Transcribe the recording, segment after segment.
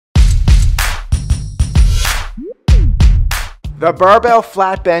The barbell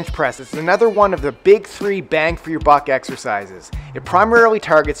flat bench press is another one of the big three bang for your buck exercises. It primarily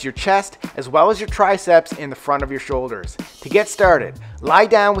targets your chest as well as your triceps and the front of your shoulders. To get started, lie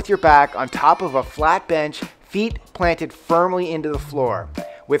down with your back on top of a flat bench, feet planted firmly into the floor.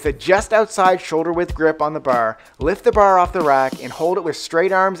 With a just outside shoulder width grip on the bar, lift the bar off the rack and hold it with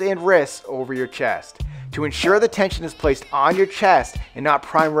straight arms and wrists over your chest. To ensure the tension is placed on your chest and not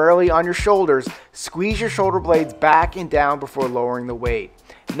primarily on your shoulders, squeeze your shoulder blades back and down before lowering the weight.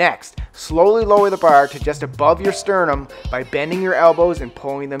 Next, slowly lower the bar to just above your sternum by bending your elbows and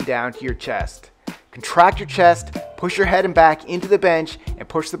pulling them down to your chest. Contract your chest, push your head and back into the bench, and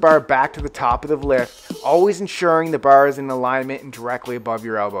push the bar back to the top of the lift, always ensuring the bar is in alignment and directly above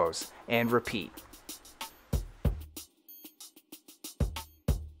your elbows. And repeat.